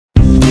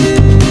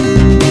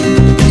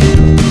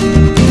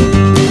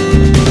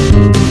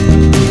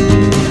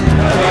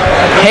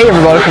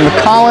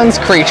Ireland's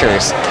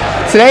creatures.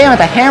 Today I'm at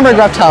the Hamburg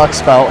Reptile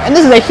Expo, and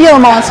this is a Gila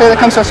Monster that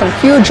comes to us from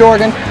Hugh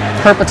Jorgan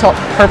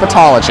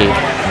Herpetology.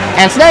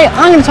 And today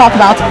I'm going to talk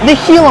about the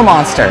Gila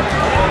Monster.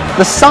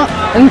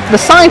 The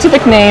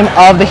scientific name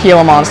of the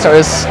Gila Monster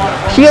is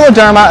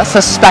Heloderma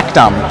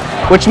suspectum,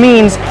 which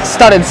means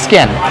studded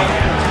skin.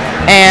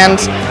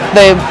 And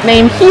the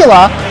name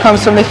Gila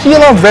comes from the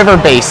Gila River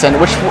Basin,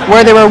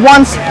 where they were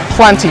once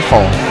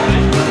plentiful.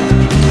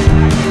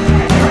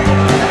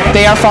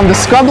 They are from the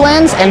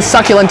scrublands and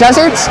succulent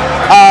deserts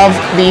of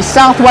the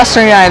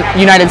southwestern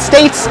United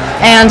States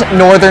and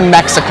northern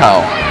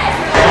Mexico.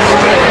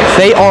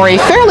 They are a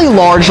fairly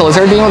large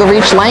lizard, being able to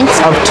reach lengths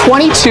of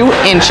 22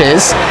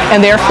 inches,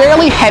 and they are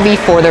fairly heavy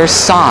for their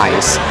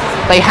size.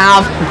 They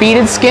have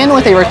beaded skin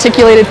with a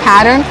reticulated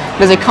pattern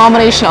that is a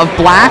combination of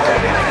black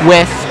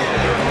with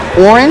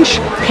orange,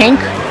 pink,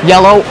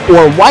 yellow,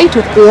 or white,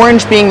 with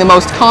orange being the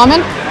most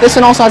common. This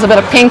one also has a bit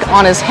of pink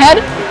on his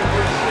head.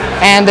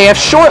 And they have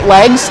short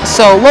legs,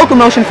 so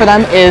locomotion for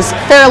them is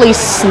fairly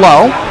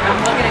slow.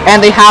 And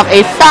they have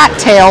a fat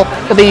tail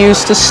that they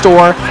use to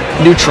store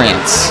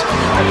nutrients.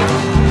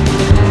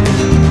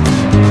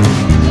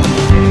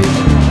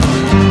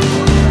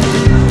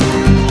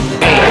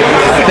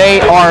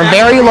 They are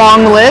very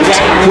long-lived,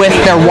 with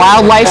their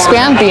wild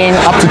lifespan being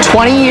up to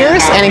 20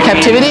 years, and in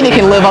captivity they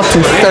can live up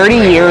to 30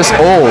 years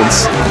old.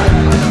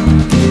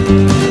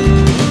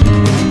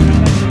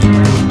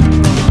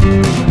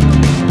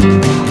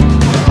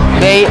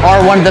 They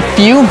are one of the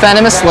few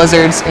venomous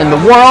lizards in the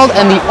world,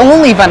 and the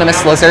only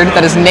venomous lizard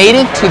that is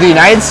native to the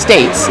United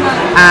States,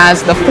 as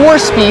the 4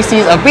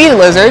 species of beaded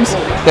lizards,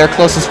 their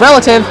closest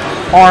relative,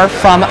 are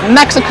from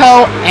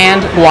Mexico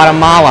and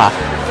Guatemala.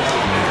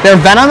 Their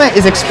venom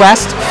is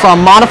expressed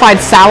from modified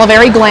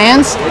salivary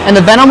glands, and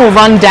the venom will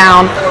run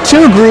down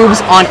 2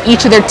 grooves on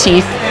each of their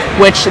teeth,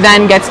 which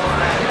then gets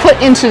put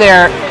into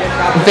their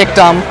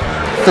victim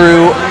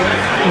through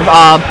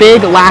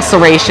big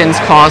lacerations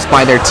caused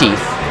by their teeth.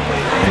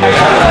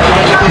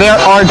 There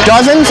are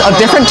dozens of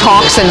different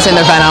toxins in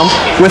the venom,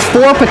 with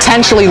 4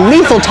 potentially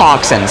lethal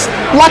toxins.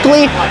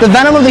 Luckily, the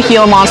venom of the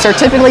Gila Monster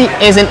typically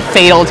isn't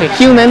fatal to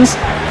humans,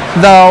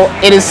 though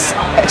it is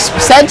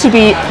said to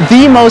be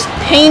the most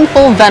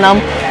painful venom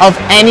of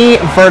any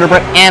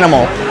vertebrate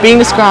animal, being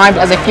described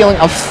as a feeling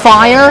of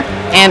fire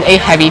and a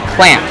heavy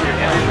clamp.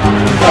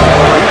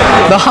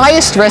 The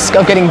highest risk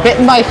of getting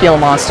bitten by a Gila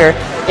Monster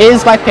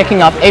is by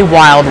picking up a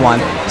wild one.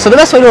 So the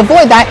best way to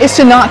avoid that is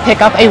to not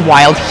pick up a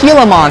wild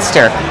Gila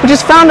Monster, which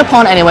is frowned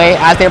upon anyway,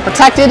 as they are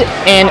protected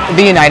in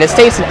the United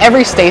States in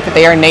every state that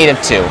they are native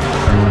to.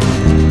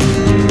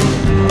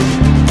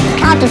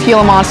 Captive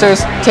Gila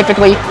Monsters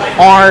typically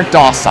are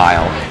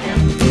docile.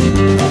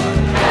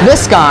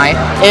 This guy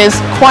is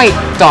quite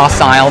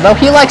docile, though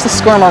he likes to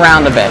squirm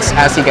around a bit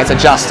as he gets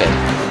adjusted.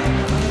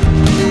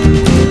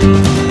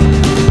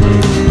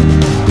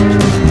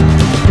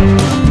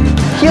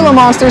 Gila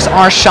Monsters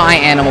are shy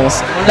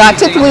animals that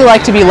typically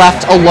like to be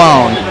left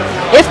alone.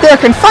 If they're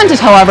confronted,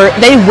 however,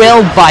 they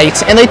will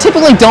bite, and they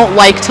typically don't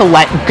like to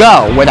let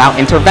go without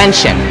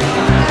intervention.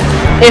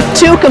 If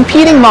 2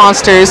 competing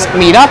monsters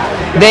meet up,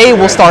 they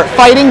will start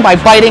fighting by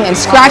biting and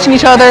scratching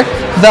each other,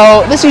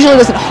 though this usually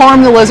doesn't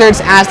harm the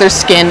lizards as their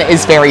skin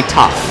is very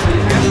tough.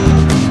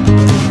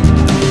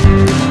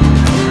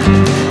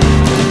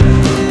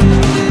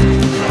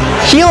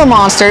 Gila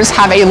Monsters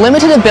have a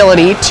limited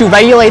ability to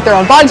regulate their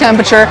own body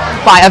temperature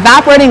by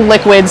evaporating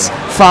liquids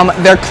from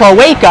their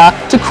cloaca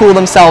to cool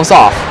themselves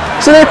off.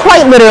 So they're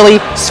quite literally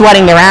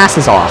sweating their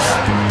asses off.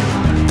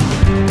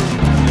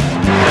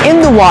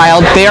 In the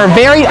wild, they are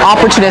very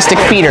opportunistic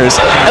feeders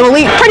and will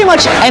eat pretty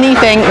much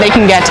anything they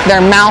can get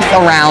their mouth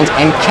around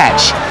and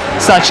catch,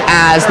 such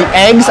as the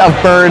eggs of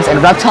birds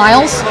and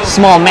reptiles,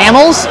 small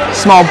mammals,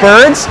 small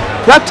birds,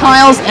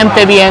 reptiles,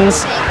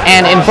 amphibians,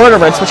 and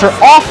invertebrates, which are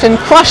often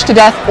crushed to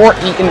death or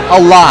eaten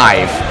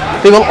alive.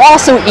 They will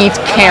also eat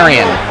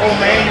carrion.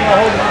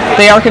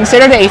 They are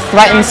considered a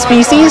threatened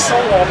species,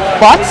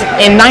 but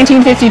in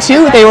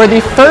 1952 they were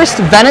the first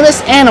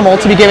venomous animal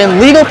to be given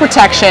legal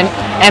protection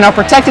and are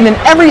protected in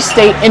every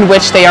state in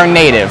which they are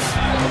native.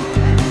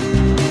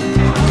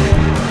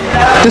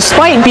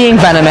 Despite being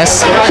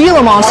venomous,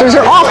 Gila Monsters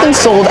are often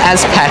sold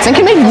as pets and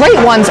can make great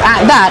ones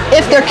at that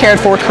if they're cared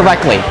for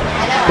correctly.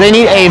 They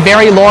need a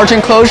very large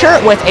enclosure,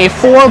 with a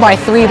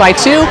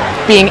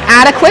 4x3x2 being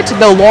adequate,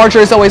 though larger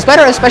is always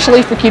better,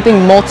 especially for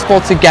keeping multiple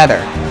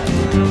together.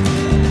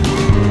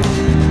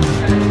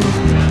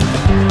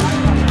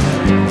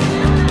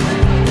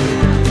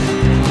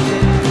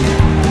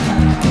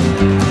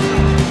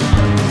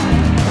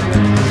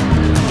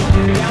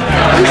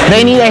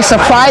 They need a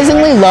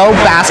surprisingly low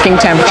basking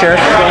temperature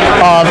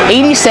of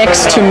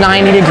 86 to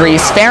 90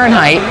 degrees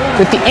Fahrenheit,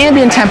 with the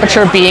ambient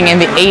temperature being in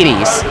the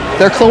 80s.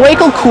 Their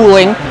cloacal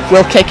cooling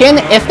will kick in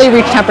if they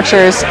reach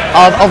temperatures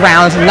of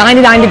around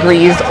 99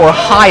 degrees or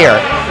higher.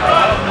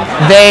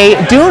 They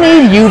do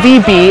need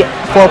UVB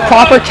for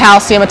proper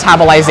calcium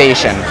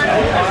metabolization.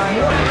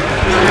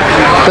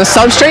 The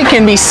substrate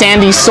can be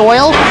sandy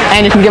soil,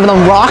 and you can give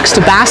them rocks to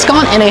bask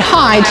on and a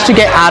hide to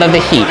get out of the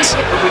heat.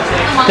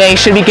 They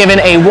should be given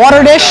a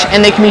water dish,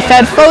 and they can be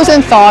fed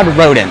frozen thawed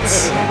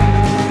rodents.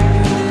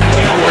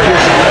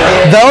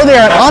 Though they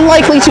are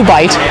unlikely to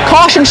bite,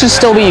 caution should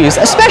still be used,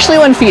 especially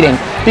when feeding,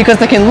 because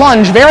they can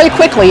lunge very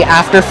quickly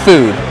after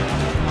food.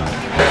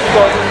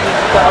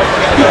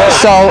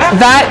 So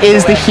that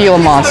is the Gila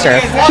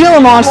Monster. Gila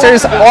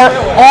Monsters are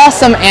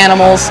awesome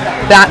animals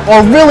that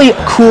are really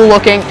cool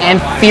looking and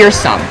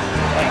fearsome.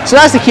 So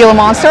that's the Gila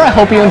Monster. I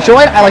hope you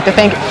enjoyed. I'd like to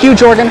thank Hugh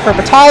Jorgan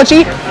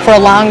Herpetology for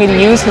allowing me to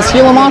use his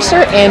Gila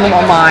Monster in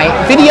my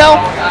video.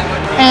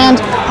 And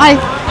I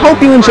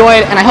hope you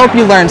enjoyed, and I hope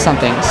you learned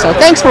something. So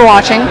thanks for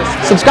watching.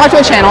 Subscribe to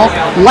my channel,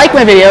 like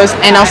my videos,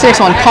 and I'll see you next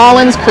one on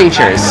Colin's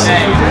Creatures.